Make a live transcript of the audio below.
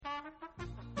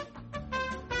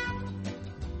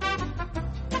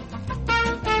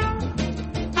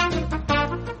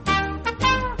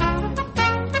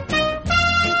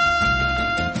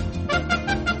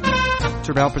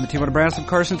for Balper and the Tijuana Browns. I'm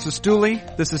Carson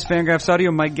Sestouli. This is Fangraphs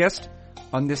Audio. My guest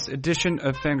on this edition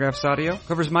of Fangraphs Audio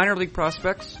covers minor league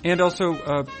prospects and also,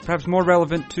 perhaps more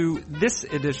relevant to this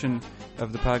edition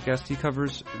of the podcast, he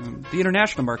covers the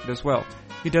international market as well.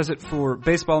 He does it for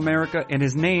Baseball America, and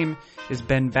his name is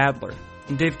Ben Badler.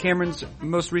 In Dave Cameron's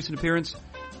most recent appearance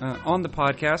on the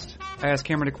podcast, I asked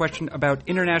Cameron a question about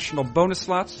international bonus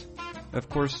slots. Of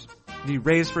course, the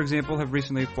Rays, for example, have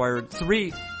recently acquired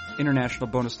 3 international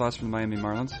bonus slots from the Miami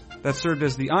Marlins. That served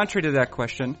as the entree to that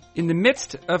question. In the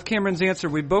midst of Cameron's answer,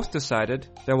 we both decided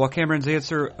that while Cameron's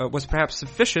answer was perhaps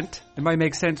sufficient, it might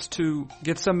make sense to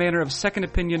get some manner of second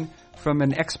opinion from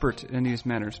an expert in these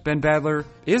matters. Ben Badler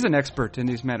is an expert in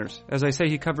these matters. As I say,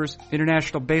 he covers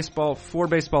international baseball for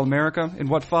Baseball America. In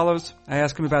what follows, I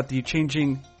ask him about the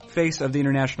changing face of the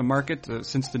international market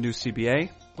since the new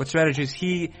CBA, what strategies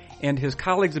he and his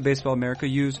colleagues at Baseball America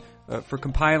use for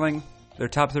compiling their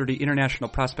top 30 international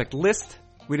prospect list.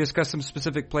 We discuss some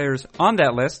specific players on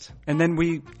that list, and then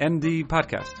we end the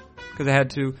podcast. Because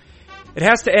it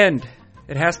has to end.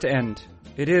 It has to end.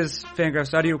 It is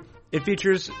Fangraphs Audio. It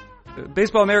features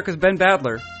Baseball America's Ben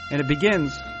Badler, and it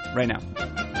begins right now.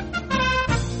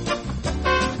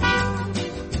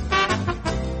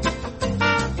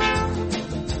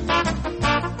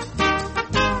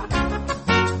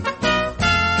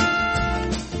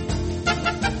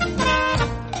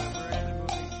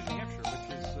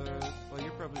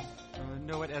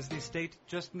 State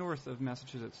just north of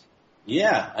Massachusetts.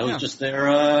 Yeah, I was just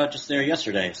there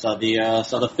yesterday. Saw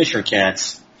the Fisher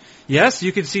Cats. Yes,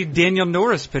 you could see Daniel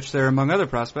Norris pitch there among other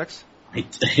prospects.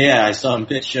 I saw him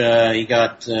pitch. He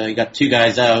got 2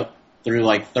 guys out through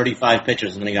like 35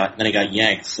 pitches, and then he got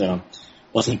yanked. So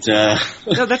wasn't.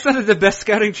 No, that's not the best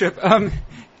scouting trip.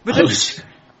 But I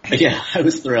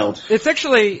was thrilled. It's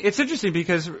interesting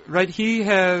because he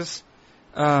has.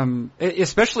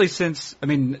 Especially since,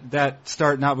 that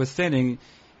start notwithstanding,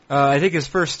 I think his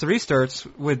first 3 starts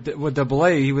with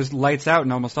Double-A, he was lights out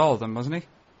in almost all of them, wasn't he?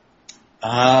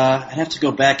 I'd have to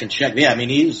go back and check. Yeah,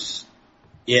 he's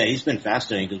been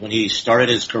fascinating because when he started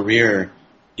his career,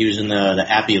 he was in the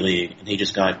Appy League and he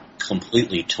just got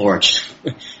completely torched.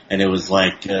 And it was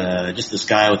like, just this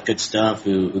guy with good stuff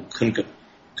who couldn't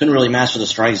really master the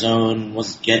strike zone,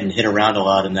 was getting hit around a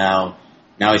lot, and now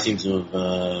he seems to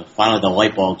have, finally the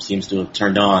light bulb seems to have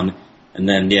turned on, and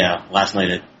then, last night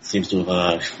it seems to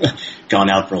have gone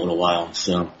out for a little while.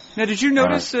 So now, did you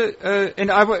notice,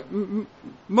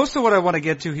 most of what I want to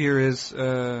get to here is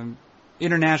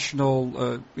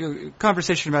international,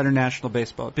 conversation about international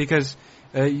baseball, because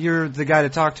you're the guy to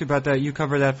talk to about that. You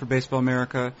cover that for Baseball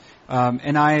America,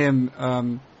 and I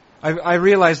am, I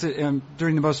realized that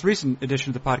during the most recent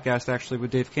edition of the podcast, actually, with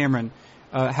Dave Cameron,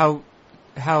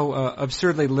 how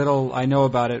absurdly little I know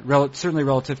about it, certainly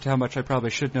relative to how much I probably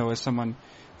should know as someone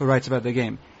who writes about the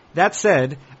game. That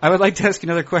said, I would like to ask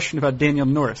another question about Daniel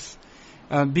Norris,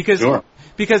 because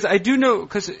I do know,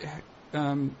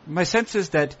 my sense is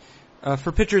that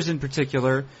for pitchers in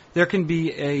particular, there could be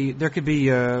these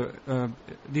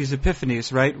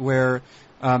epiphanies, right, where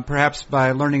perhaps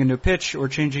by learning a new pitch or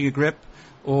changing a grip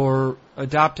or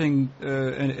adopting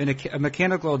a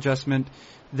mechanical adjustment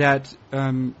that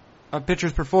a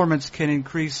pitcher's performance can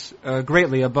increase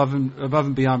greatly above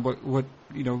and beyond what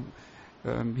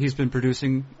he's been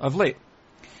producing of late.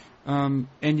 And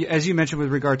as you mentioned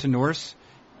with regard to Norris,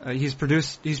 he's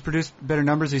produced better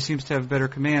numbers. He seems to have better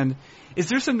command. Is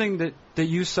there something that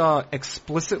you saw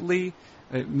explicitly,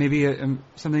 maybe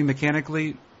something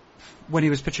mechanically, when he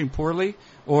was pitching poorly,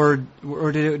 or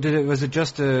was it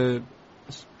just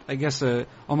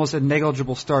almost a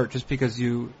negligible start just because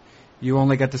you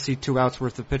only got to see 2 outs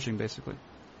worth of pitching, basically?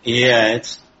 Yeah,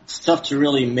 it's tough to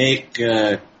really make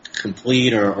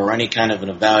complete or any kind of an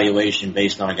evaluation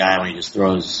based on a guy when he just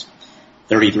throws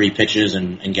 33 pitches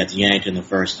and gets yanked in the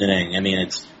first inning.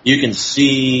 You can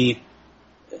see,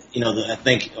 I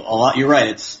think a lot. You're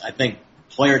right. I think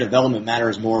player development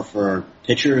matters more for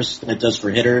pitchers than it does for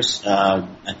hitters. I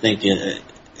think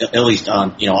at least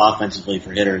offensively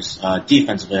for hitters.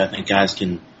 Defensively, I think guys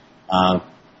can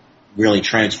really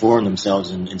transform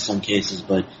themselves in some cases,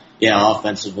 but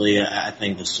offensively, I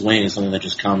think the swing is something that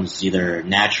just comes either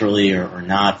naturally or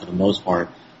not for the most part.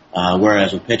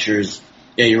 Whereas with pitchers,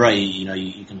 you're right.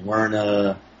 You can learn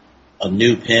a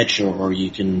new pitch or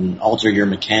you can alter your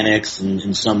mechanics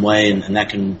in some way, and that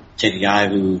can take a guy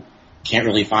who can't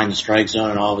really find the strike zone,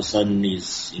 and all of a sudden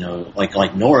he's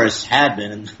like Norris had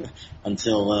been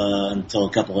until a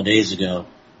couple of days ago.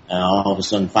 All of a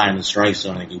sudden finding the strike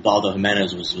zone. I think Ubaldo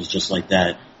Jimenez was just like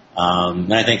that.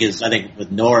 And I think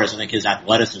with Norris, his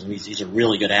athleticism, he's a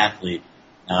really good athlete.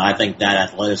 I think that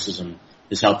athleticism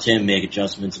helped him make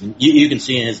adjustments. And you can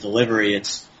see in his delivery,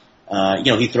 it's,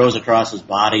 he throws across his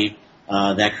body.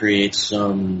 That creates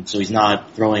so he's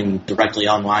not throwing directly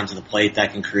on line to the plate.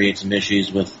 That can create some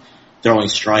issues with throwing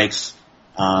strikes.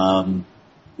 And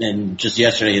just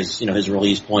yesterday, his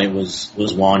release point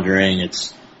was wandering.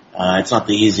 It's not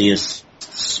the easiest,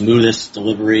 smoothest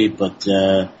delivery, but,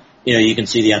 you can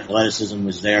see the athleticism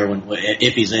was there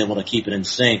if he's able to keep it in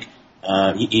sync.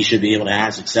 He should be able to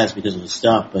have success because of the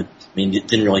stuff, but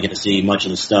didn't really get to see much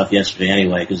of the stuff yesterday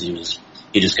anyway because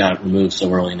he just got removed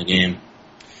so early in the game.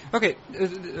 Okay,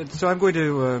 so I'm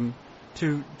going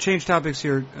to change topics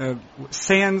here.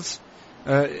 Sans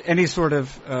any sort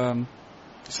of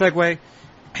segue.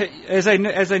 As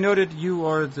I noted,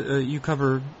 you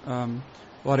cover a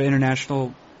lot of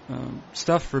international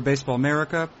stuff for Baseball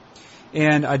America.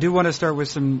 And I do want to start with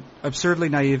some absurdly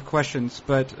naive questions,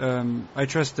 but I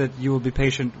trust that you will be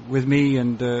patient with me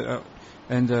and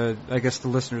I guess the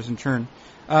listeners in turn.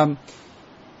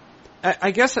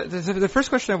 I guess the first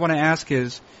question I want to ask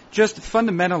is just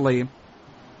fundamentally,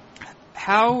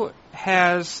 how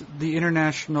has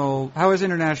international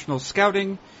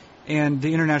scouting and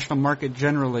the international market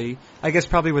generally, I guess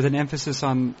probably with an emphasis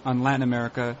on Latin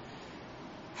America,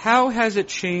 how has it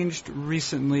changed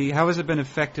recently? How has it been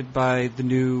affected by the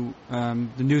new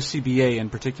CBA in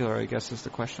particular, I guess is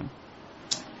the question.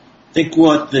 I think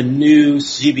what the new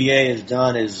CBA has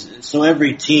done is, so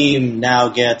every team now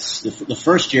gets, the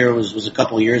first year was a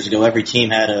couple of years ago, every team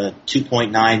had a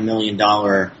 $2.9 million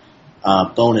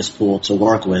bonus pool to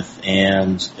work with,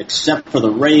 and except for the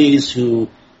Rays, who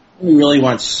really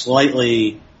went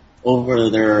slightly over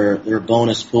their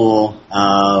bonus pool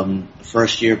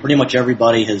first year, pretty much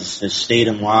everybody has stayed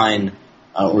in line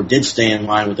or did stay in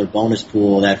line with their bonus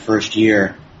pool that first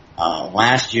year.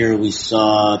 Last year we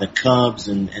saw the Cubs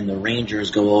and the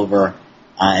Rangers go over,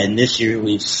 and this year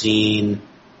we've seen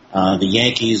the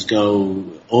Yankees go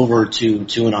over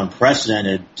to an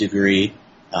unprecedented degree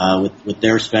with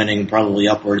their spending probably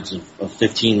upwards of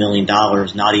 $15 million,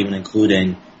 not even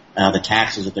including the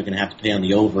taxes that they're going to have to pay on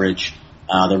the overage.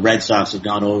 The Red Sox have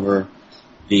gone over,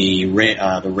 the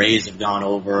Rays have gone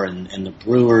over, and the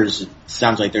Brewers, it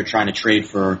sounds like they're trying to trade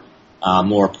for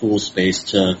more pool space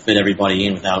to fit everybody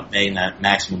in without paying that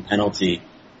maximum penalty.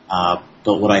 But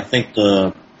what I think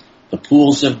the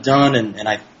pools have done,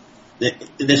 and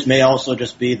this may also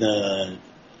just be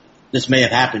this may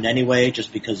have happened anyway,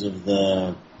 just because of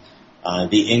the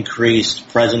increased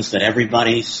presence that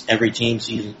every team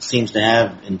seems to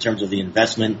have in terms of the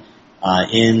investment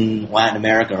in Latin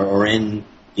America or in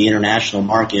the international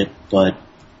market. But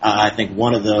I think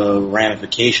one of the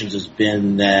ramifications has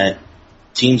been that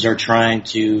teams are trying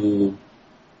to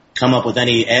come up with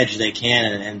any edge they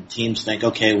can, and teams think,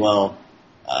 okay, well,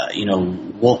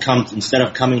 we'll come, instead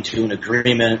of coming to an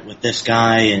agreement with this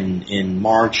guy in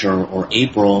March or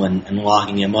April and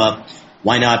locking him up,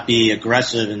 why not be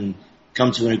aggressive and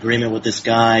come to an agreement with this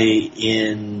guy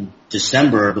in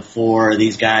December before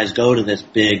these guys go to this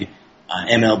big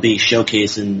MLB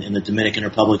showcase in the Dominican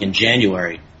Republic in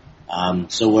January.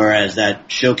 So whereas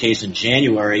that showcase in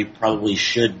January probably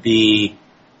should be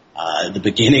the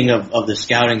beginning of the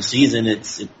scouting season,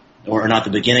 or not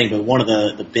the beginning, but one of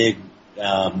the big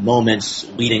moments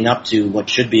leading up to what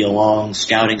should be a long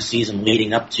scouting season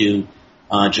leading up to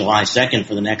July 2nd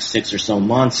for the next 6 or so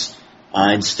months.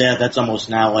 Instead, that's almost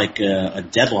now like a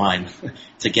deadline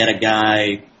to get a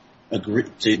guy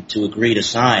to agree to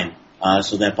sign,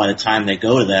 so that by the time they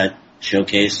go to that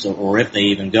showcase, or if they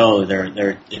even go,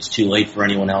 it's too late for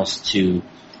anyone else to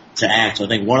act. So I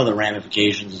think one of the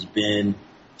ramifications has been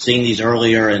seeing these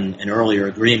earlier and earlier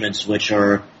agreements, which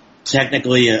are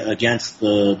technically against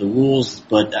the rules,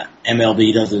 but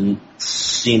MLB doesn't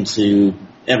seem to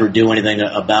ever do anything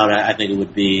about it. I think it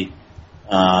would be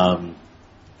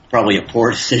probably a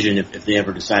poor decision if they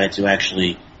ever decided to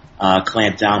actually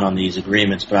clamp down on these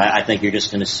agreements. But I think you're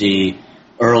just going to see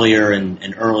earlier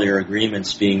and earlier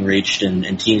agreements being reached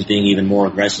and teams being even more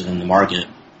aggressive in the market.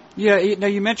 Yeah, now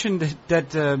you mentioned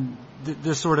that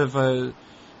the sort of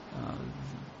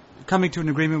coming to an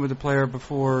agreement with the player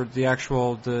before the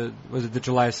actual, was it the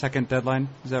July 2nd deadline?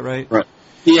 Is that right? Right.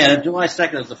 Yeah, July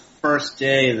 2nd is the first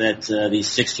day that these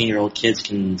 16-year-old kids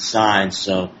can sign.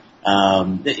 So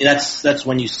that's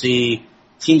when you see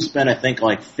teams spend, I think,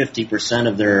 like 50%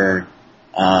 of their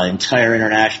entire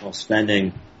international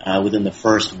spending within the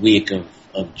first week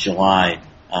of July,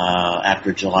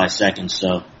 after July 2nd.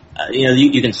 So,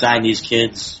 you can sign these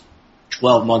kids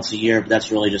 12 months a year, but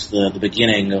that's really just the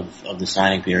beginning of the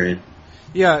signing period.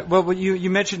 Yeah, well, you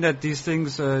mentioned that these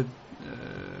things,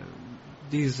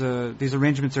 these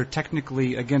arrangements are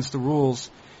technically against the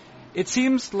rules. it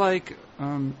seems like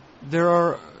there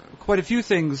are quite a few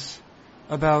things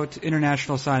about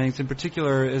international signings, in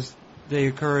particular as they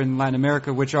occur in Latin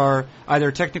America, which are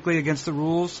either technically against the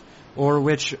rules or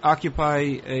which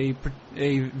occupy a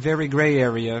very gray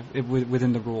area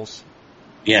within the rules.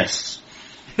 Yes.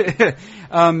 I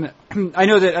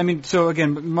know that. I mean, so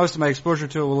again, most of my exposure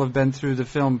to it will have been through the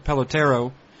film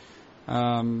Pelotero,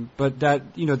 but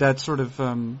that sort of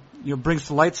brings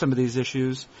to light some of these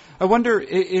issues. I wonder,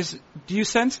 do you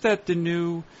sense that the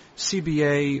new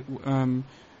CBA,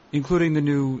 including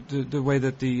the way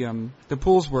that the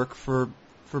pools work for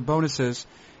bonuses,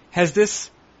 has this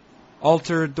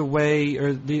altered the way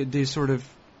or the sort of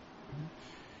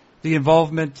the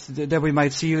involvement that we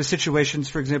might see in situations,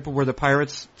 for example, where the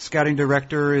Pirates scouting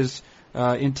director is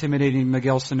intimidating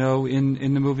Miguel Sano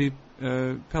in the movie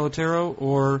Pelotero,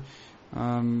 or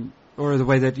the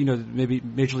way that maybe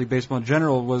Major League Baseball in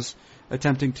general was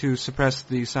attempting to suppress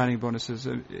the signing bonuses?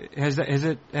 Has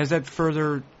that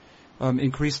further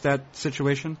increased that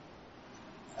situation?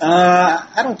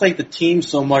 I don't think the teams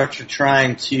so much are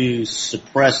trying to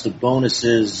suppress the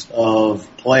bonuses of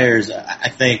players. I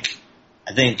think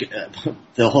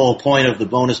the whole point of the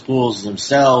bonus pools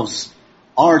themselves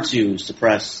are to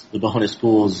suppress the bonus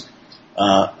pools,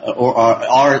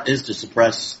 is to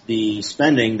suppress the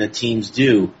spending that teams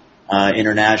do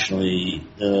internationally.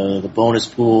 The bonus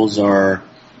pools are,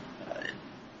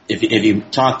 if you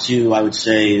talk to, I would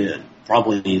say,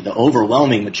 probably the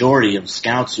overwhelming majority of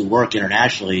scouts who work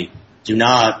internationally do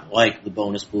not like the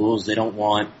bonus pools. They don't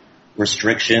want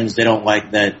restrictions. They don't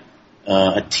like that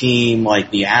a team like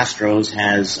the Astros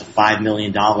has a $5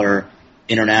 million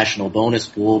international bonus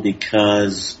pool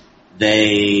because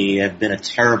they have been a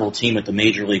terrible team at the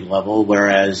major league level,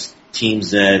 whereas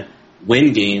teams that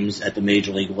win games at the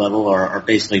major league level are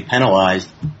basically penalized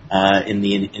in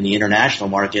the international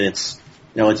market. It's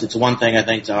one thing, I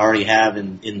think, to already have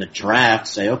in the draft,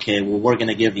 say, okay, well, we're going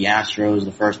to give the Astros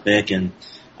the first pick and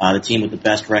the team with the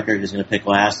best record is going to pick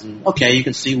last. And okay, you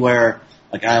can see where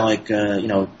a guy like,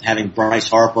 having Bryce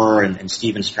Harper and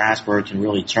Steven Strasburg can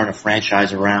really turn a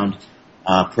franchise around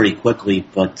pretty quickly.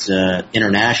 But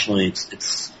internationally,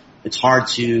 it's hard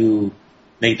to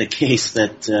make the case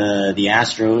that the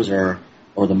Astros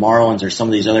or the Marlins or some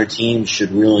of these other teams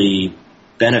should really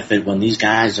benefit when these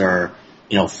guys are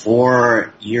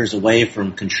 4 years away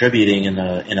from contributing in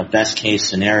a best case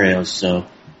scenario. So,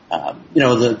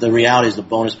 the reality is the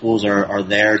bonus pools are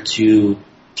there to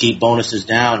keep bonuses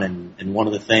down. And one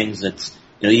of the things that's,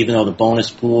 even though the bonus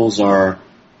pools are,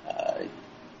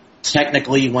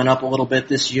 technically went up a little bit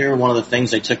this year, one of the things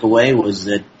they took away was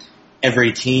that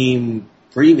every team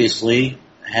previously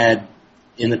had,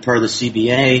 per the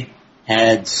CBA,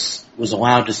 was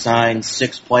allowed to sign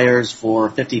 6 players for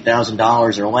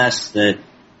 $50,000 or less that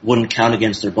wouldn't count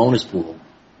against their bonus pool.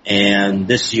 And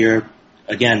this year,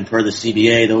 again, per the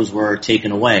CBA, those were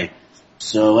taken away.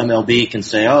 So MLB can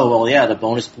say, oh, well, yeah, the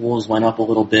bonus pools went up a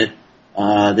little bit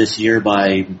this year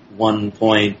by 1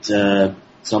 point,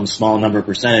 some small number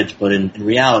percentage, but in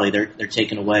reality, they're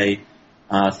taking away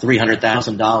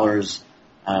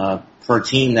 $300,000 per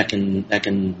team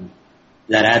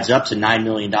that adds up to $9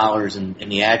 million in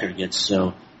the aggregate.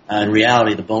 So in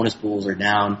reality, the bonus pools are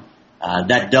down.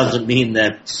 That doesn't mean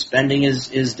that spending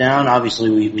is down.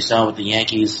 Obviously, we saw what the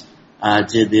Yankees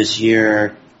did this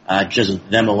year.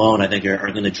 Just them alone, I think,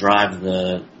 are going to drive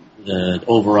the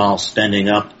overall spending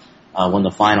up when the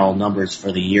final numbers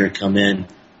for the year come in.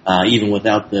 Even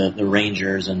without the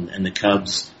Rangers and the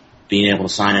Cubs being able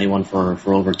to sign anyone for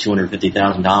over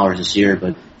 $250,000 this year.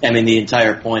 But I mean, the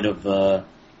entire point of the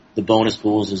bonus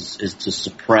pools is to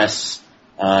suppress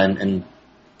and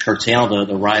curtail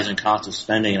the rising cost of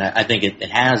spending. And I think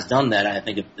it has done that. I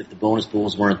think if the bonus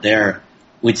pools weren't there,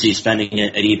 we'd see spending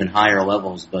at even higher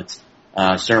levels. But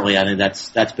certainly, I think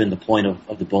that's been the point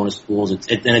of the bonus pools. And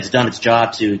it's done its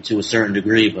job to a certain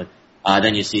degree. But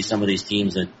then you see some of these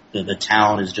teams that the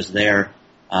talent is just there,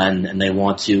 and they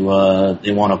want to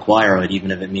acquire it,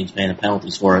 even if it means paying the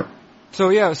penalties for it.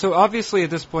 So obviously at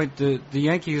this point, the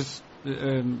Yankees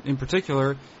in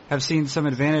particular have seen some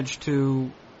advantage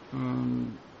to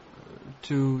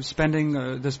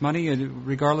spending this money,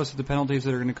 regardless of the penalties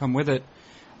that are going to come with it.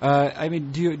 I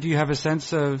mean, do you have a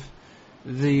sense of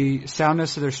the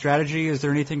soundness of their strategy? Is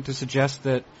there anything to suggest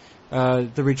that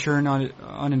the return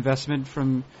on investment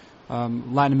from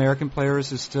Latin American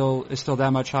players is still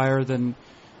that much higher than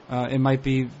it might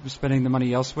be spending the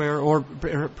money elsewhere? Or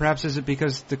perhaps is it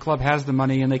because the club has the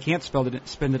money and they can't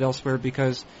spend it elsewhere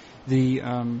because the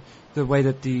way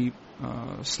that the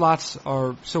slots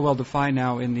are so well defined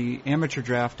now in the amateur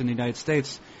draft in the United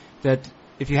States that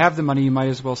if you have the money, you might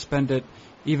as well spend it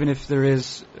even if there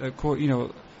is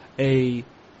a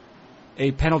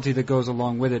penalty that goes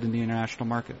along with it in the international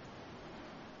market.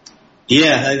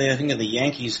 Yeah, I think in the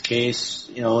Yankees case,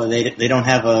 they don't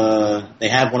have they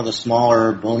have one of the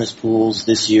smaller bonus pools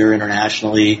this year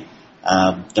internationally.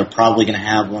 They're probably going to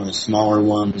have one of the smaller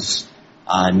ones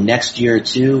next year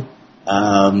too.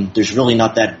 There's really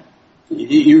not that.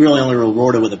 You're really only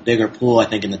rewarded with a bigger pool, I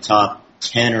think, in the top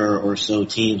 10 or so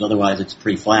teams. Otherwise, it's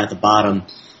pretty flat at the bottom.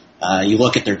 You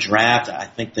look at their draft. I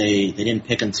think they didn't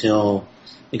pick until,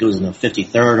 I think it was in the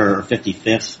 53rd or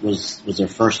 55th was their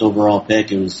first overall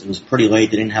pick. It was pretty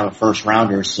late. They didn't have a first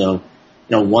rounder. So,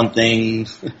 one thing,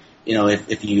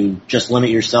 if you just limit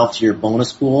yourself to your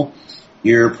bonus pool,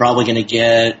 you're probably going to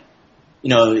get,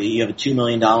 you have a $2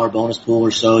 million bonus pool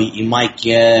or so. You might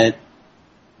get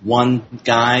one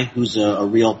guy who's a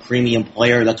real premium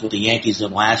player. That's what the Yankees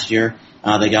did last year.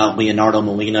 They got Leonardo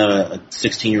Molina, a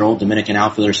 16-year-old Dominican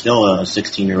outfielder, still a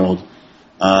 16-year-old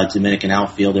Dominican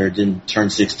outfielder. Didn't turn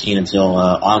 16 until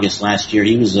August last year.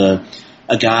 He was a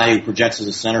guy who projects as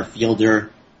a center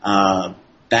fielder.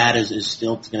 Bat is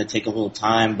still going to take a little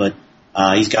time, but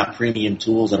he's got premium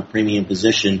tools at a premium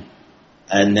position.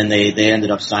 And then they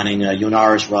ended up signing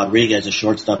Yonaris Rodriguez, a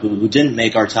shortstop who didn't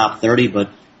make our top 30,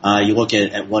 but you look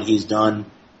at what he's done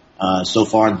so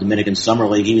far in the Dominican Summer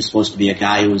League. He was supposed to be a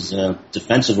guy who was a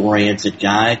defensive-oriented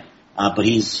guy, but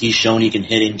he's shown he can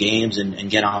hit in games and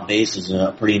get on base as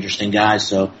a pretty interesting guy.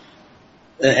 So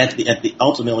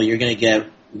ultimately, you're going to get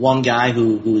one guy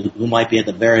who might be at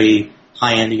the very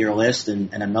high end of your list,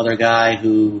 and another guy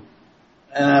who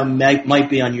might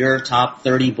be on your top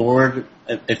 30 board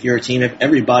if you're a team. If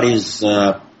everybody's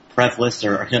prep lists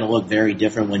are going to look very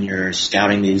different when you're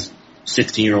scouting these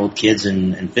 16-year-old kids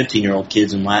and 15-year-old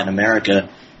kids in Latin America.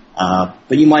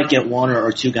 But you might get one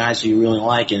or two guys who you really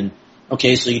like. And,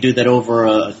 okay, so you do that over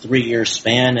a 3-year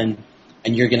span,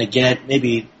 and you're going to get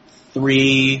maybe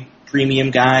 3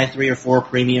 or 4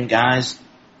 premium guys,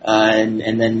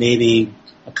 and then maybe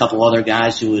a couple other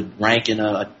guys who would rank in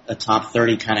a top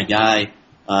 30 kind of guy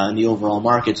in the overall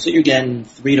market. So you're getting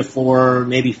 3 to 4,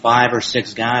 maybe 5 or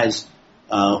 6 guys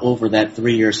over that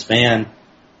 3-year span.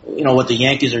 What the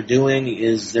Yankees are doing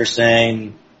is they're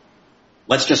saying,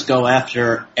 let's just go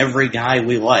after every guy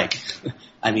we like.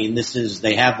 I mean,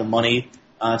 they have the money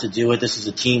to do it. This is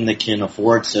a team that can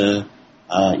afford to,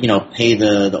 pay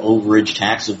the overage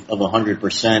tax of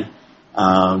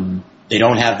 100%. They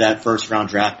don't have that first round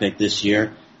draft pick this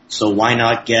year. So why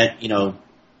not get,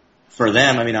 for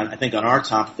them, I mean, I think on our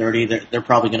top 30, they're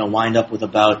probably going to wind up with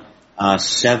about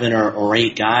 7 or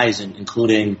 8 guys,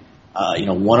 including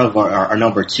one of our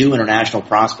number 2 international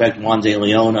prospect, Juan De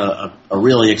Leon, a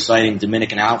really exciting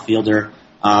Dominican outfielder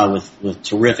with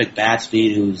terrific bat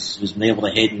speed, who's been able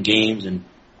to hit in games and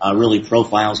really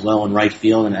profiles well in right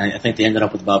field. And I think they ended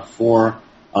up with about 4,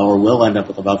 or will end up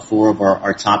with about 4 of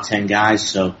our top 10 guys.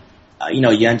 So,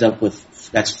 you end up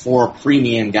with, that's 4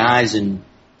 premium guys in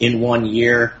 1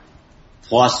 year.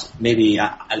 Plus, maybe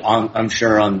I'm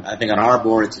sure I think on our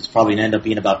board it's probably going to end up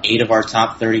being about 8 of our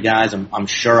top 30 guys. I'm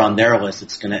sure on their list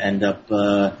it's going to end up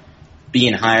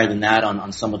being higher than that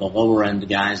on some of the lower end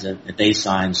guys that they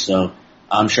signed. So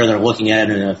I'm sure they're looking at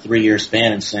it in a 3-year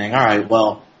span and saying, all right,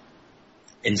 well,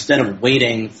 instead of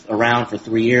waiting around for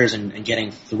 3 years and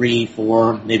getting 3,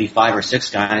 4, maybe 5 or 6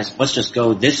 guys, let's just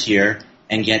go this year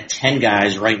and get 10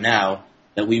 guys right now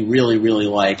that we really, really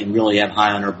like and really have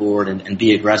high on our board, and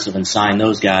be aggressive and sign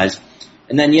those guys.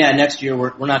 And then, next year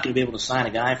we're not going to be able to sign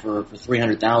a guy for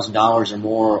 $300,000 or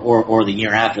more, or the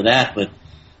year after that. But,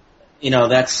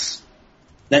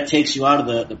 that takes you out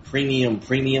of the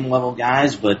premium level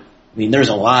guys. But, I mean, there's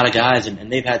a lot of guys,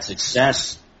 and they've had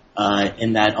success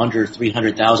in that under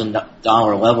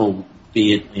 $300,000 level,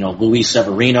 be it, Luis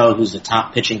Severino, who's the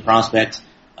top pitching prospect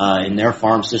in their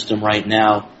farm system right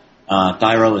now,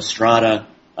 Thairo Estrada,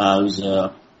 who's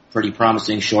a pretty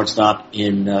promising shortstop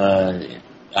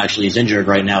actually he's injured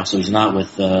right now, so he's not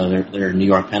with their New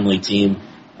York Penn League team.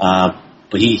 But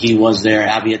he was there.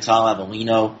 Aviatal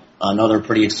Avelino, another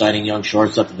pretty exciting young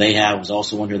shortstop that they have, was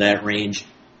also under that range.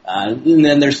 And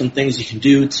then there's some things you can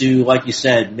do to, like you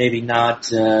said, maybe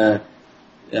not,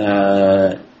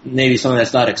 maybe something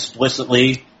that's not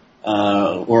explicitly,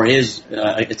 or is,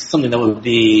 it's something that would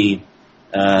be,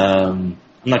 I'm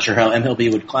not sure how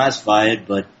MLB would classify it,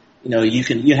 but,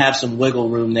 you have some wiggle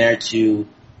room there to,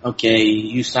 okay,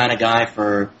 you sign a guy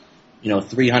for,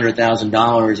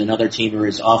 $300,000, another teamer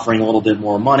is offering a little bit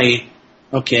more money.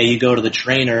 Okay, you go to the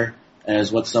trainer,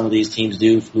 as what some of these teams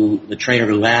do, the trainer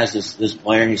who has this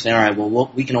player, and you say, all right,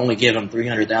 well, we can only give him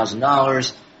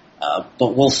 $300,000,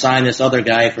 but we'll sign this other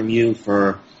guy from you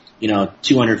for,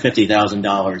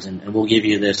 $250,000 and we'll give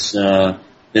you this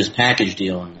package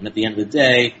deal. And at the end of the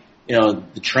day,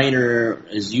 the trainer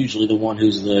is usually the one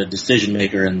who's the decision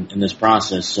maker in this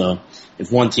process. So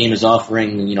if one team is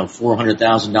offering,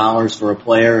 $400,000 for a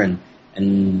player and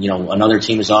another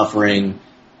team is offering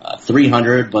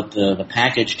 $300, but the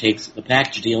package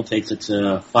deal takes it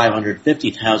to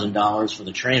 $550,000 for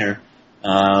the trainer.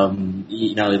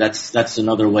 That's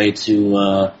another way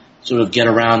to sort of get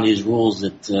around these rules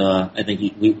that I think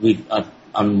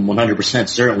I'm 100%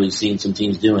 certain we've seen some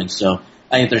teams doing. So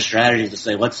I think their strategy is to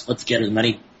say let's get as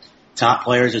many top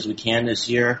players as we can this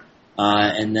year,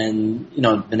 and then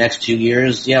the next 2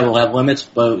 years, we'll have limits,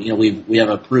 but we have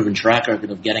a proven track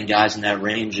record of getting guys in that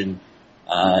range, and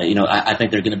I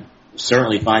think they're going to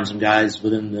certainly find some guys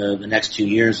within the next 2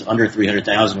 years under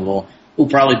 300,000 will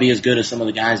probably be as good as some of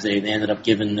the guys they ended up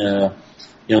giving the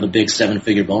big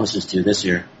 7-figure bonuses to this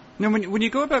year. Now, when you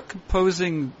go about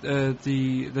composing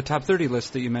the top 30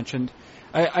 list that you mentioned,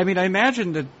 I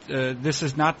imagine that this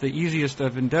is not the easiest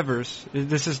of endeavors.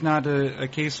 This is not a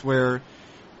case where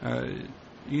in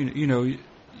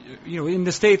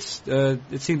the States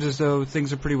it seems as though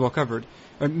things are pretty well covered.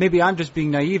 Or maybe I'm just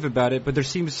being naive about it, but there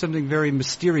seems something very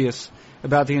mysterious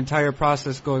about the entire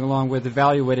process going along with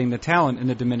evaluating the talent in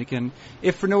the Dominican.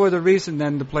 If for no other reason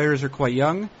than the players are quite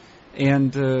young,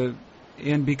 and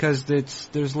because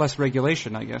there's less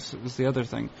regulation, I guess was the other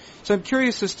thing. So I'm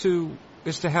curious as to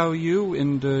how you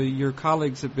and your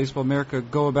colleagues at Baseball America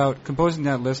go about composing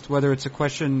that list, whether it's a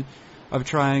question of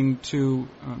trying to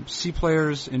see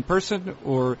players in person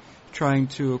or trying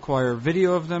to acquire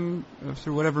video of them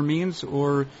through whatever means,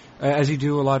 or as you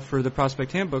do a lot for the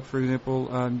Prospect Handbook, for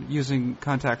example, using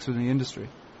contacts within the industry.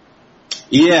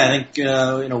 Yeah, I think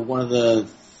one of the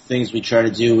things we try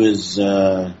to do is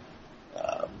tear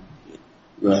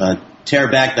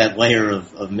back that layer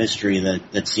of mystery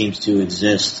that seems to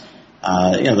exist.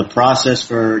 The process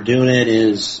for doing it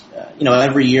is,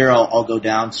 every year I'll go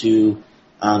down to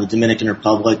the Dominican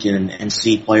Republic and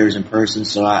see players in person.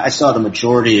 So I saw the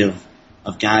majority of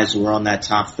guys who were on that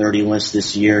top 30 list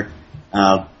this year.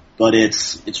 But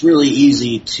it's really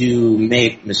easy to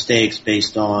make mistakes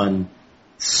based on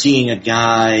seeing a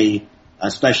guy,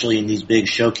 especially in these big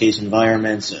showcase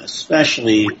environments,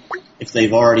 especially if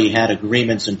they've already had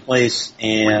agreements in place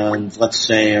and, let's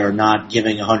say, are not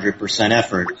giving 100%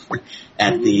 effort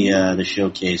at the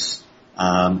showcase.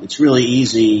 It's really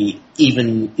easy,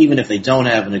 even if they don't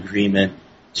have an agreement,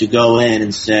 to go in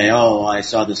and say, oh, I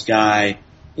saw this guy,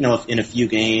 in a few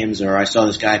games, or I saw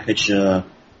this guy pitch a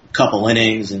couple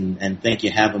innings and think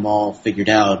you have them all figured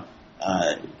out.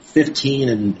 15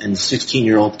 and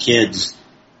 16-year-old kids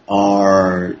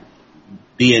are,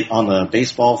 be it on the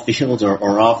baseball field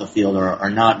or off the field, are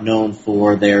not known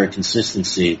for their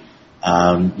consistency.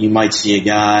 You might see a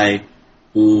guy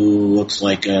who looks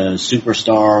like a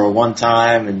superstar one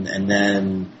time, and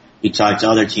then he talked to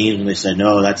other teams and they said,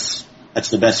 no, that's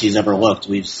the best he's ever looked.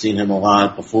 We've seen him a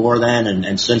lot before then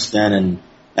and since then, and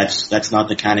that's not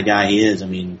the kind of guy he is. I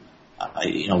mean,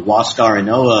 Huascar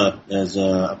Ynoa, as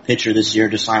a pitcher this year,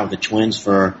 just signed with the Twins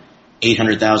for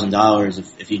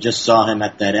 $800,000. If you just saw him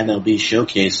at that MLB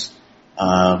showcase,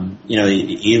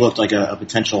 he looked like a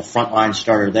potential frontline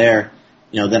starter there.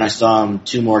 Then I saw him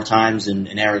 2 more times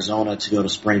in Arizona to go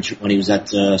to when he was at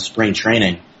spring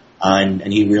training,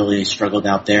 and he really struggled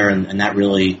out there, and that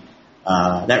really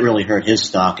hurt his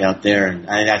stock out there. And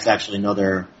I think that's actually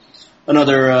another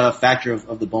factor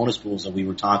of the bonus pools that we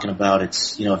were talking about.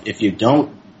 It's, if you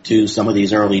don't do some of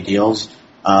these early deals,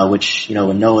 which,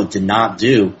 Noah did not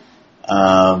do,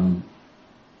 that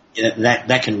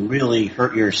can really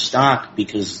hurt your stock,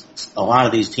 because a lot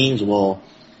of these teams will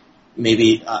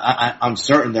maybe, I'm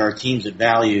certain there are teams that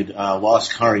valued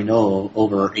Huascar Ynoa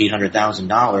over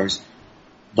 $800,000,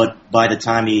 but by the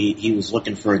time he was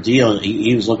looking for a deal,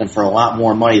 he was looking for a lot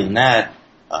more money than that.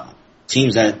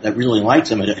 Teams that really liked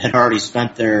him had already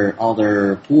spent all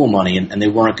their pool money, and they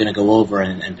weren't going to go over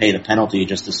and pay the penalty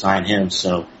just to sign him.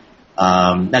 So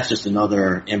that's just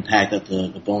another impact that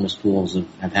the bonus pools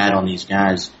have had on these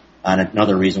guys, and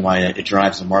another reason why it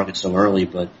drives the market so early.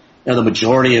 But the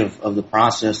majority of the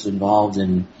process involved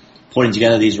in putting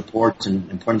together these reports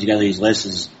and putting together these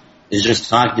lists is just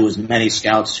talking to as many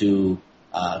scouts who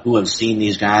have seen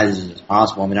these guys as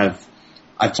possible. I mean,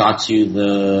 I've talked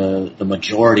to the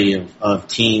majority of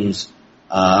teams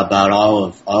about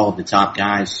all of the top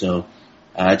guys. So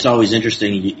it's always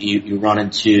interesting. You run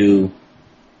into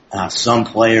some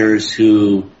players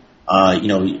who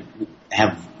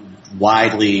have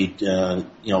wide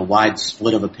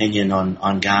split of opinion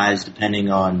on guys depending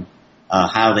on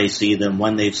how they see them,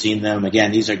 when they've seen them.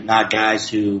 Again, these are not guys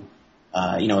who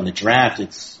In the draft,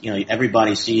 it's,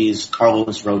 everybody sees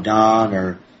Carlos Rodon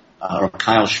or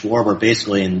Kyle Schwarber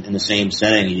basically in the same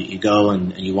setting. You go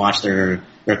and you watch their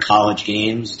college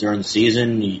games during the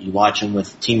season. You watch them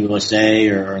with Team USA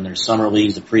or in their summer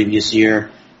leagues the previous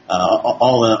year.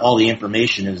 All the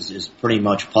information is pretty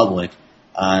much public,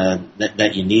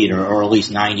 that you need, or at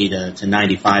least 90 to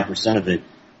 95% of it.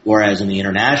 Whereas in the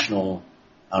international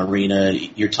arena,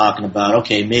 you're talking about,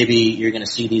 okay, maybe you're going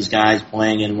to see these guys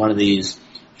playing in one of these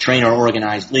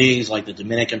trainer-organized leagues like the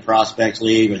Dominican Prospect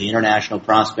League or the International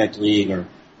Prospect League or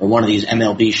one of these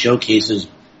MLB showcases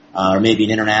or maybe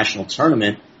an international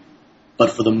tournament.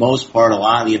 But for the most part, a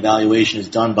lot of the evaluation is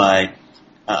done by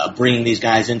bringing these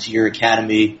guys into your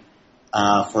academy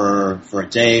for a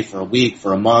day, for a week,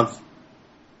 for a month,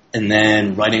 and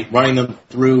then running them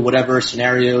through whatever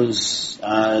scenarios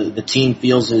the team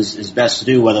feels is best to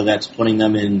do, whether that's putting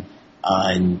them in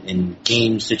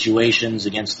game situations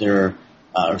against their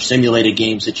or simulated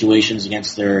game situations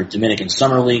against their Dominican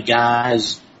Summer League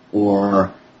guys,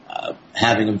 or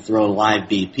having them throw live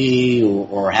BP,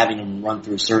 or having them run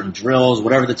through certain drills,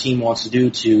 whatever the team wants to do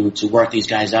to work these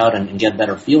guys out and get a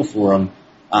better feel for them.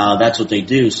 That's what they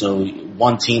do. So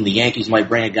one team, the Yankees, might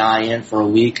bring a guy in for a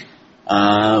week,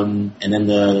 and then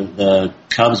the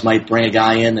Cubs might bring a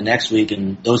guy in the next week,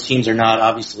 and those teams are not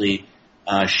obviously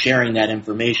sharing that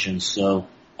information. So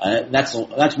that's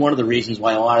one of the reasons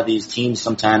why a lot of these teams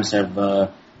sometimes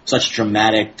have such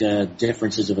dramatic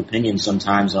differences of opinion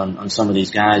sometimes on some of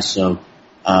these guys. So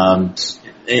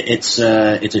it's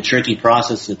a tricky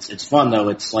process. It's fun though.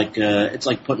 It's like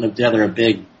putting together a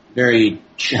big, very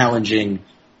challenging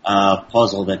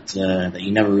puzzle that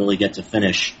you never really get to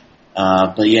finish.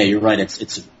 But yeah, you're right.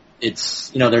 It's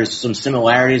there's some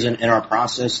similarities in our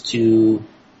process to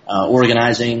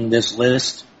organizing this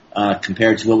list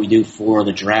compared to what we do for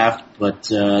the draft, but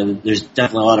there's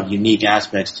definitely a lot of unique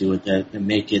aspects to it that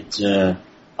make it a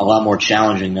lot more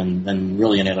challenging than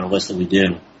really any other list that we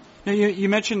do. Now, you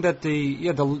mentioned that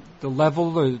the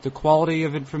level, the quality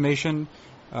of information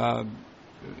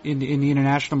in the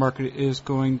international market is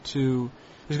going to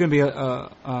be a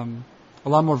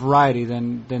lot more variety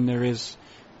than there is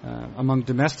among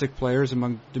domestic players,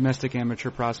 among domestic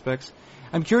amateur prospects.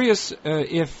 I'm curious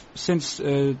if, since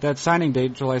that signing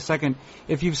date, July 2nd,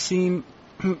 if you've seen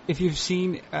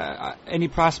any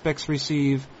prospects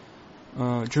receive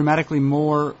dramatically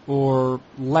more or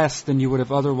less than you would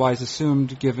have otherwise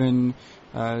assumed, given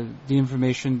the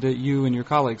information that you and your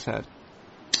colleagues had.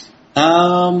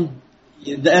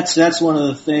 That's one of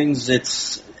the things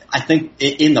that's, I think,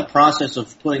 in the process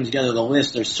of putting together the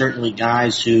list, there's certainly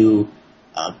guys who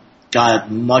got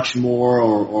much more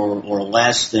or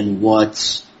less than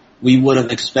what we would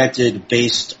have expected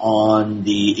based on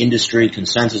the industry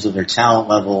consensus of their talent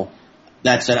level.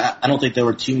 That said, I don't think there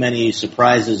were too many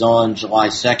surprises on July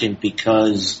 2nd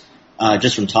because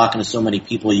just from talking to so many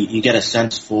people, you get a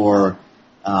sense for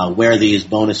where these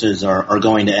bonuses are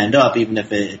going to end up, even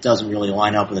if it doesn't really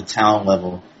line up with the talent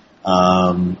level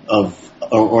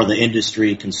or the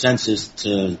industry consensus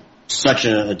to such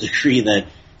a degree that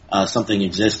something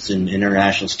exists in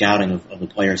international scouting of the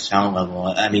player's talent level.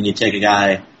 I mean, you take a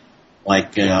guy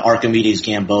like Archimedes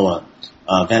Gamboa,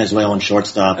 Venezuelan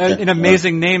shortstop. An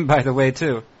amazing name, by the way,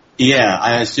 too. Yeah,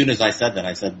 as soon as I said that,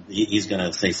 I said he's going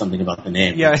to say something about the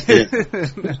name. Yeah.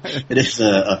 It is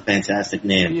a fantastic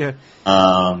name. Yeah.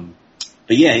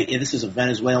 But yeah, this is a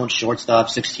Venezuelan shortstop,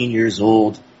 16 years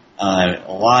old, a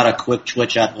lot of quick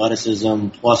twitch athleticism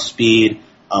plus speed.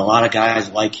 A lot of guys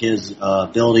like his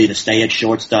ability to stay at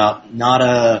shortstop. Not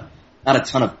a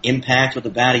ton of impact with the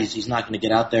bat. He's not going to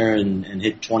get out there and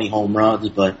hit 20 home runs,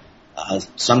 but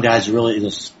some guys really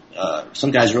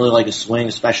like his swing,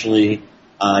 especially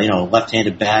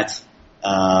left-handed bat.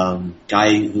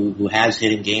 Guy who has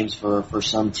hit in games for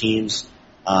some teams,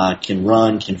 can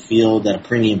run, can field at a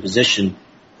premium position.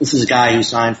 This is a guy who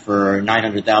signed for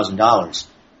 $900,000.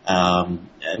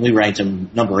 And we ranked him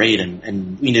number 8,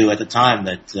 and we knew at the time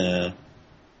that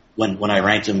when I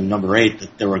ranked him number 8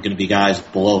 that there were going to be guys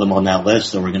below him on that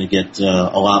list that were going to get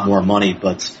a lot more money.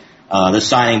 But the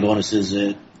signing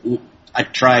bonuses, I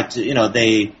tried to,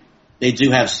 they do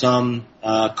have some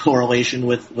correlation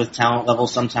with talent level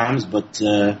sometimes, but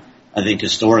I think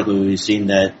historically we've seen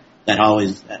that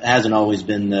hasn't always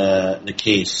been the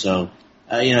case. So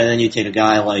then you take a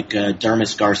guy like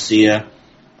Dermis Garcia.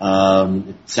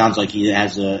 It sounds like he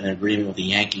has an agreement with the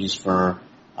Yankees for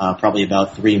probably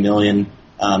about $3 million.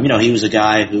 He was a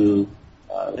guy who,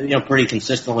 pretty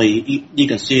consistently, you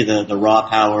can see the raw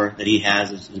power that he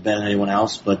has is better than anyone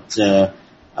else. But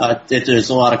there's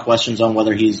a lot of questions on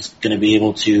whether he's going to be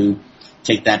able to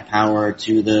take that power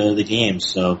to the game.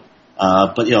 So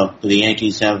But the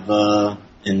Yankees have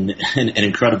an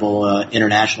incredible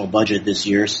international budget this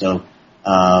year, so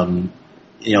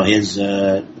his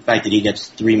the fact that he gets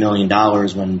 $3 million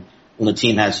when the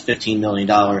team has $15 million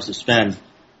to spend,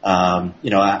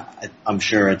 I'm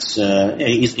sure it's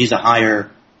he's a higher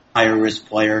risk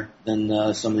player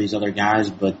than some of these other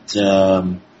guys, but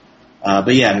yeah, I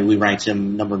mean, we ranked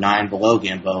him number 9 below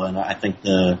Gamboa, and I think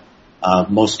the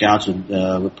most scouts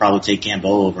would probably take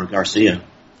Gamboa over Garcia.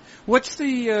 What is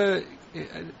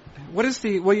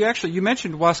the well, you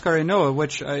mentioned Huáscar Ynoa,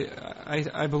 which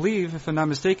I believe, if I'm not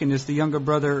mistaken, is the younger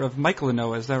brother of Michael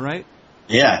Ynoa. Is that right?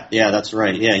 Yeah, that's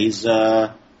right. Yeah, he is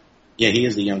the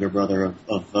younger brother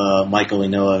of Michael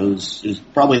Ynoa, who's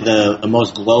probably the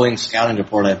most glowing scouting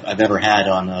report I've ever had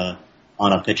on a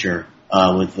pitcher,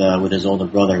 with his older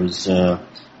brother, who's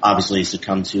obviously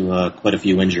succumbed to quite a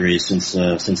few injuries since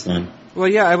then. Well,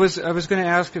 yeah, I was going to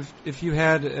ask if you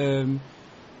had a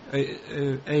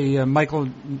Michael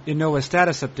Ynoa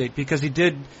status update, because he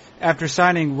did, after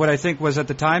signing what I think was at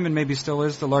the time and maybe still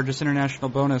is the largest international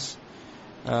bonus,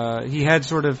 he had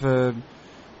sort of a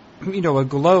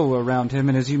glow around him,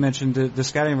 and as you mentioned, the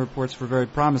scouting reports were very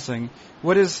promising.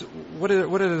 What is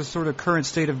the sort of current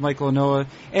state of Michael Ynoa?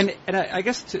 And I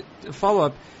guess to follow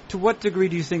up, to what degree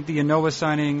do you think the Ynoa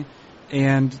signing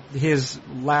and his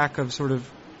lack of sort of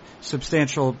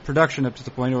substantial production up to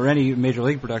the point, or any major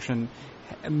league production,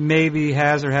 maybe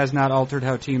has or has not altered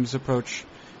how teams approach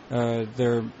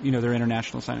their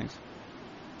international signings?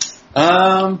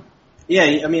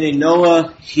 Yeah, I mean,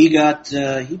 Ynoa, he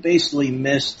basically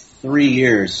missed 3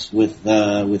 years with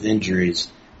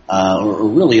injuries, or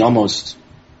really almost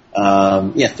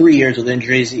 3 years with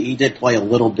injuries. He did play a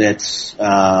little bit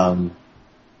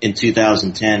in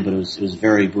 2010, but it was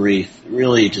very brief.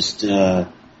 Really, just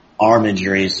arm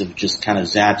injuries have just kind of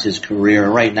zapped his career.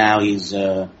 Right now, he's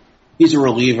a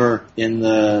reliever in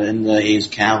the A's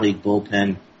Cal League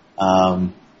bullpen.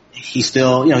 He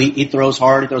still, he throws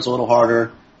hard. He throws a little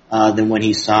harder than when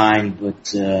he signed,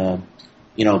 but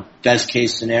best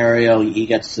case scenario, he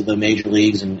gets to the major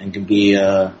leagues and can be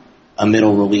a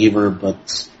middle reliever.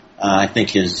 But I think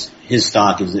his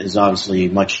stock is obviously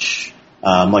much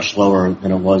lower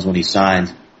than it was when he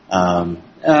signed.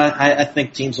 I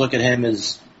think teams look at him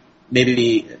as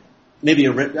maybe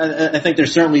I think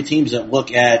there's certainly teams that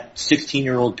look at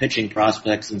 16-year-old pitching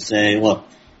prospects and say, look,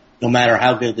 no matter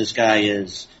how good this guy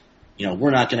is,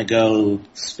 we're not going to go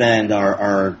spend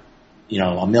our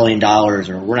 $1 million, or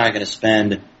we're not going to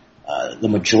spend the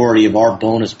majority of our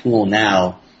bonus pool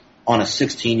now on a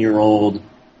 16-year-old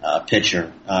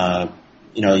pitcher.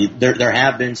 There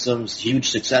have been some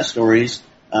huge success stories,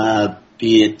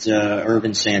 be it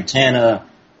Irvin Santana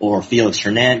or Felix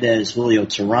Hernandez, Julio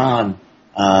Teheran.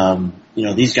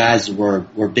 These guys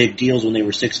were big deals when they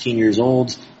were 16 years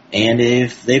old, and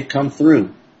they've come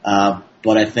through.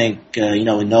 But I think,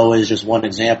 Ynoa is just one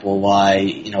example why,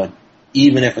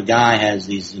 even if a guy has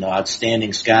these,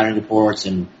 outstanding scouting reports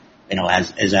and,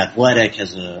 is athletic,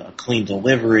 has a clean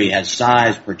delivery, has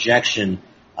size, projection,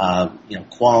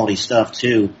 quality stuff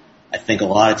too, I think a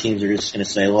lot of teams are just going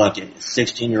to say, look, a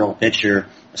 16-year-old pitcher,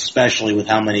 especially with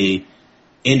how many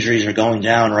injuries are going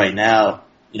down right now,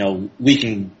 we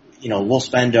can, we'll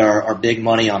spend our big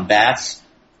money on bats,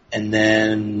 and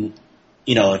then,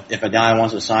 if a guy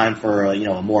wants to sign for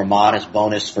a more modest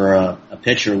bonus for a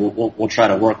pitcher, we'll try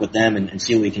to work with them and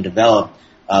see what we can develop,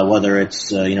 whether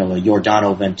it's a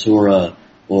Yordano Ventura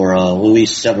or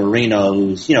Luis Severino,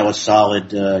 who's a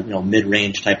solid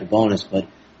mid-range type of bonus. But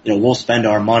we'll spend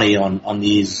our money on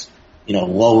these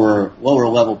lower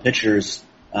level pitchers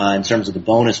in terms of the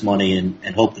bonus money,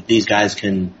 and hope that these guys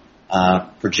can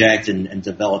project and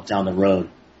develop down the road.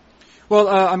 Well,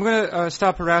 I'm going to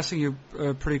stop harassing you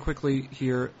pretty quickly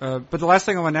here, but the last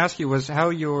thing I want to ask you was how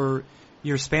your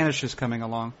Spanish is coming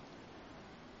along.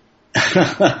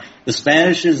 The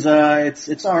Spanish is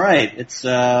it's all right. It's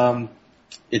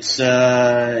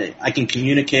I can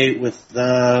communicate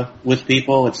with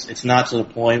people. It's not to the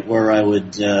point where I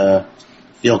would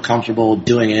feel comfortable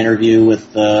doing an interview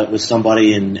with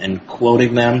somebody and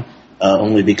quoting them,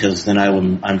 only because then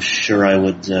I'm sure I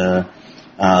would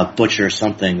butcher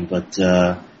something. But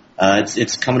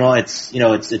it's coming on.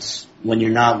 It's when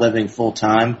you're not living full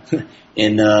time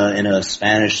in a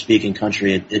Spanish speaking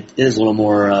country, it is a little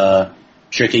more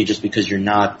tricky just because you're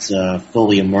not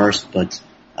fully immersed. But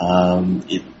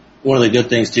one of the good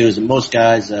things too is that most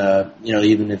guys,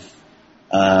 even if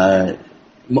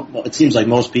it seems like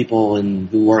most people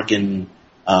who work in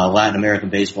Latin American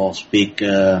baseball speak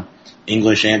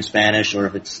English and Spanish, or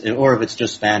if it's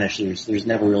just Spanish, there's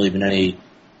never really been any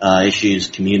issues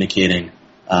communicating.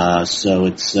 So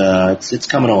it's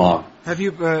coming along. Have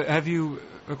you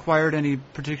acquired any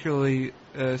particularly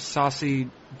saucy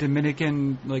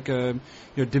Dominican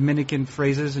Dominican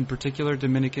phrases in particular,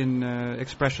 Dominican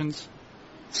expressions?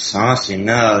 Saucy?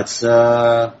 No, it's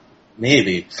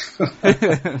maybe.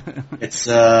 It's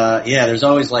there's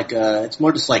always it's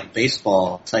more just like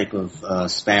baseball type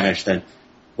of Spanish that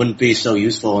wouldn't be so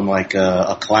useful in like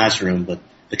a classroom, but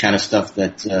the kind of stuff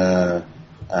that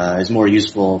is more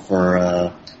useful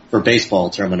for baseball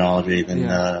terminology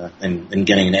than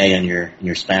getting an A in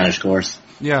your Spanish course.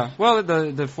 Yeah, well,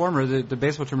 the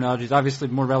baseball terminology is obviously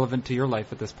more relevant to your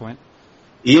life at this point.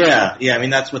 Yeah. I mean,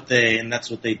 that's what they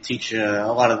teach. A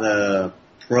lot of the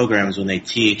programs when they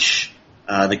teach,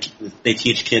 they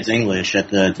teach kids English at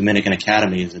the Dominican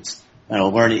academies. It's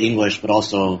learn English, but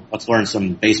also let's learn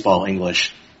some baseball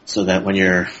English, so that when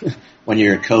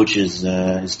your coach is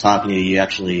talking to you, you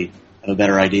actually have a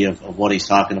better idea of what he's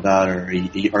talking about, or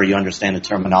you understand the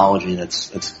terminology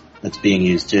that's being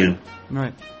used too.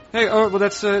 Right. Hey, well,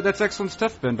 that's excellent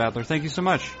stuff, Ben Badler. Thank you so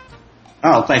much.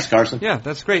 Oh, thanks, Carson. Yeah,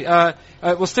 that's great.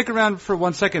 We'll stick around for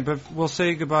 1 second, but we'll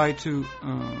say goodbye to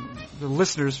the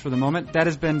listeners for the moment. That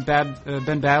has been Ben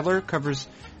Badler, covers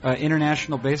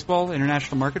international baseball,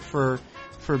 international market for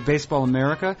Baseball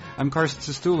America. I'm Carson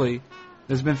Sestouli.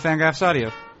 This has been Fangraphs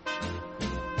Audio.